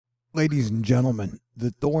Ladies and gentlemen,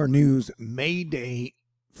 the THORnews May Day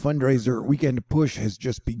fundraiser weekend push has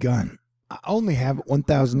just begun. I only have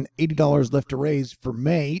 $1,080 left to raise for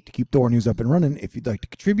May to keep THORnews up and running. If you'd like to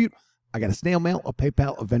contribute, I got a snail mail, a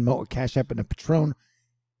PayPal, a Venmo, a CashApp, and a Patron,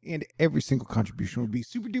 and every single contribution would be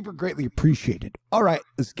super duper greatly appreciated. All right,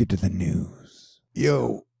 let's get to the news.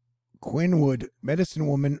 Yo, Quinwood, medicine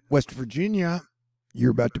woman, West Virginia,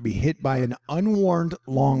 you're about to be hit by an unwarned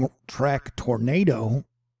long track tornado.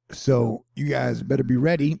 So you guys better be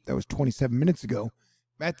ready. That was 27 minutes ago.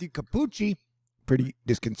 Matthew Capucci, pretty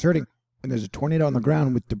disconcerting. And there's a tornado on the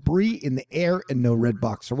ground with debris in the air and no red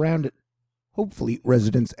box around it. Hopefully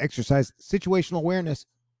residents exercise situational awareness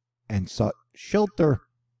and sought shelter.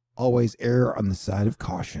 Always err on the side of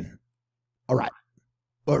caution. All right.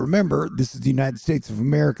 But remember, this is the United States of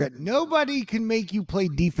America. Nobody can make you play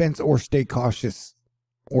defense or stay cautious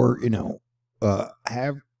or,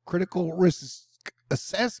 have critical risk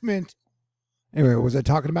assessment. Anyway, what was I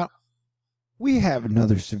talking about? We have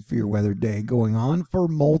another severe weather day going on for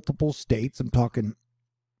multiple states. I'm talking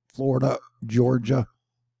Florida, Georgia,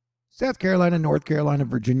 South Carolina, North Carolina,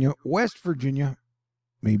 Virginia, West Virginia,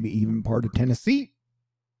 maybe even part of Tennessee.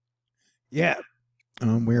 Yeah,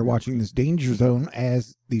 we're watching this danger zone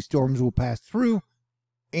as these storms will pass through,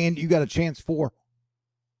 and you got a chance for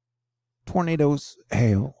tornadoes,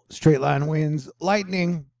 hail, straight line winds,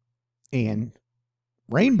 lightning, and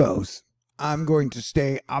rainbows. I'm going to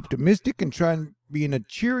stay optimistic and try and be in a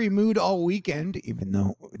cheery mood all weekend, even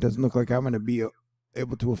though it doesn't look like I'm going to be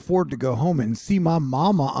able to afford to go home and see my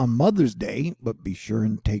mama on Mother's Day, but be sure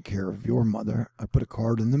and take care of your mother. I put a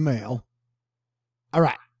card in the mail. All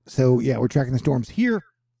right. So, yeah, we're tracking the storms here,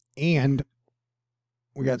 and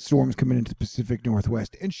we got storms coming into the Pacific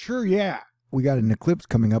Northwest. And sure, yeah, we got an eclipse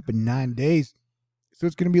coming up in 9 days. So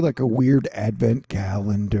it's going to be like a weird advent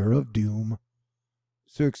calendar of doom.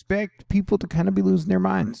 So expect people to kind of be losing their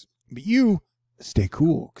minds. But you stay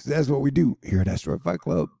cool, because that's what we do here at Asteroid Fight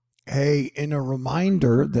Club. Hey, and a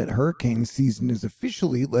reminder that hurricane season is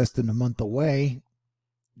officially less than a month away.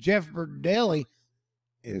 Jeff Birdelli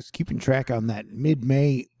is keeping track on that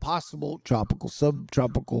mid-May possible tropical,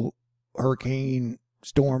 subtropical hurricane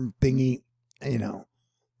storm thingy,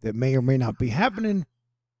 that may or may not be happening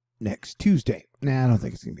next Tuesday. Nah, I don't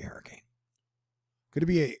think it's going to be a hurricane. Could it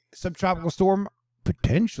be a subtropical storm?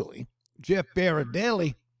 Potentially. Jeff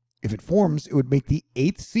Birdelli, if it forms, it would make the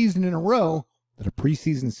 8th season in a row that a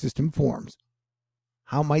preseason system forms.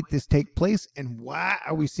 How might this take place, and why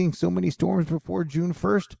are we seeing so many storms before June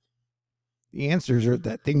 1st? The answers are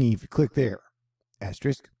that thingy if you click there.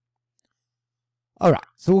 Asterisk. All right,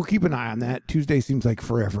 so we'll keep an eye on that. Tuesday seems like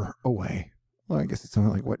forever away. Well, I guess it's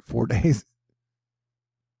only like, 4 days?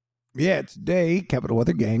 Yeah, today, Capital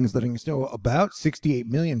Weather Gang is letting us know about 68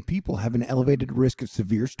 million people have an elevated risk of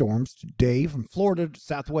severe storms today from Florida to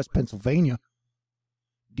southwest Pennsylvania.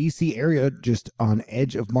 D.C. area just on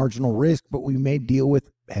edge of marginal risk, but we may deal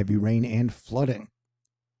with heavy rain and flooding.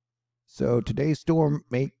 So today's storm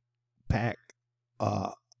may pack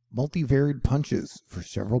multivaried punches for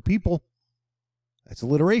several people. That's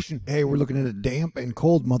alliteration. Hey, we're looking at a damp and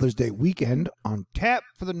cold Mother's Day weekend on tap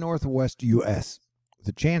for the Northwest U.S., with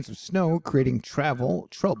a chance of snow creating travel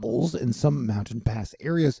troubles in some mountain pass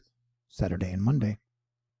areas Saturday and Monday.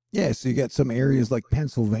 Yeah, so you got some areas like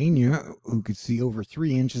Pennsylvania who could see over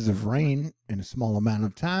 3 inches of rain in a small amount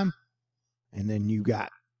of time. And then you got,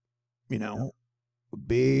 a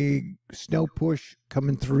big snow push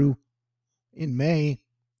coming through in May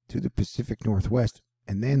to the Pacific Northwest.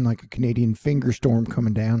 And then like a Canadian finger storm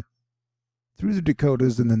coming down through the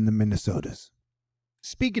Dakotas and then the Minnesotas.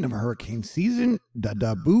 Speaking of hurricane season,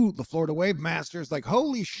 da-da-boo, the Florida Wave Masters, like,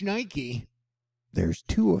 holy shnikey, there's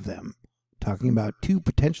 2 of them. Talking about 2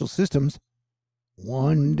 potential systems,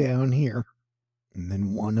 one down here, and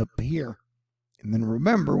then one up here. And then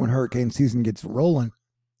remember, when hurricane season gets rolling,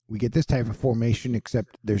 we get this type of formation,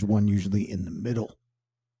 except there's one usually in the middle.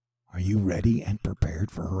 Are you ready and prepared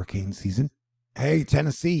for hurricane season? Hey,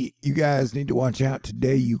 Tennessee, you guys need to watch out.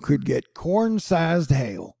 Today you could get corn-sized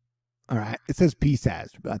hail. All right, it says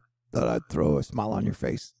pea-sized, but I thought I'd throw a smile on your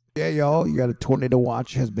face. Yeah, y'all, you got a tornado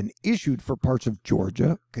watch has been issued for parts of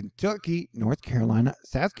Georgia, Kentucky, North Carolina,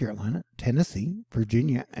 South Carolina, Tennessee,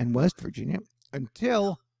 Virginia, and West Virginia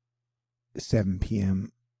until 7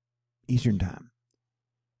 p.m. Eastern Time.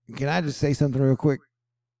 Can I just say something real quick?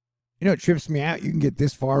 It trips me out. You can get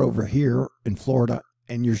this far over here in Florida,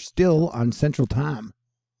 and you're still on Central Time.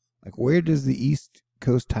 Like, where does the East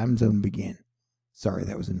Coast time zone begin? Sorry,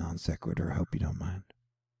 that was a non sequitur. I hope you don't mind.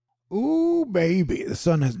 Ooh, baby, the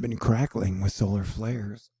sun has been crackling with solar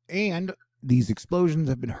flares. And these explosions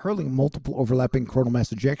have been hurling multiple overlapping coronal mass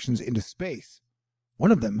ejections into space.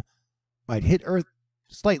 One of them might hit Earth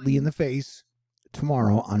slightly in the face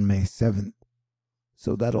tomorrow on May 7th.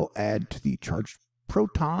 So that'll add to the charged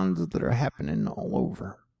protons that are happening all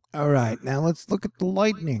over. All right, now let's look at the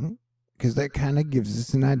lightning, because that kind of gives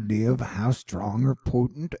us an idea of how strong or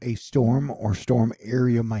potent a storm or storm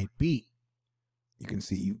area might be. You can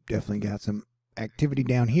see you've definitely got some activity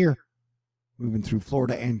down here, moving through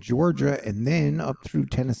Florida and Georgia, and then up through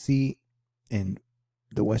Tennessee and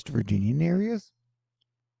the West Virginian areas.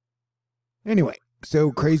 Anyway,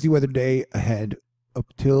 so crazy weather day ahead up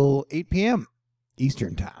till 8 p.m.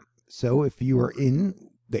 Eastern time. So if you are in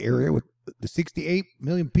the area with the 68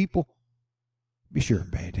 million people, be sure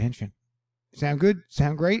and pay attention. Sound good?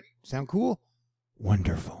 Sound great? Sound cool?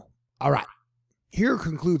 Wonderful. All right. Here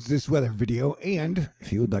concludes this weather video, and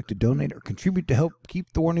if you would like to donate or contribute to help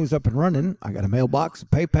keep THORnews up and running, I got a mailbox, a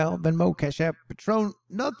PayPal, Venmo, CashApp, Patron,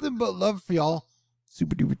 nothing but love for y'all.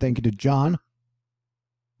 Super duper thank you to John,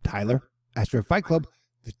 Tyler, Astro Fight Club,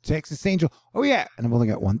 the Texas Angel. Oh yeah, and I've only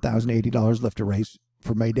got $1,080 left to raise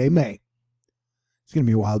for May Day, May. It's going to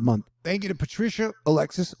be a wild month. Thank you to Patricia,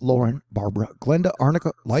 Alexis, Lauren, Barbara, Glenda,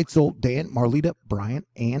 Arnica, Lightsoul, Dan, Marlita, Brian,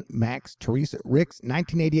 Ann, Max, Teresa, Ricks,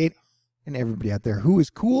 1988, and everybody out there who is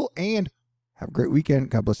cool, and have a great weekend.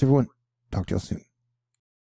 God bless everyone. Talk to y'all soon.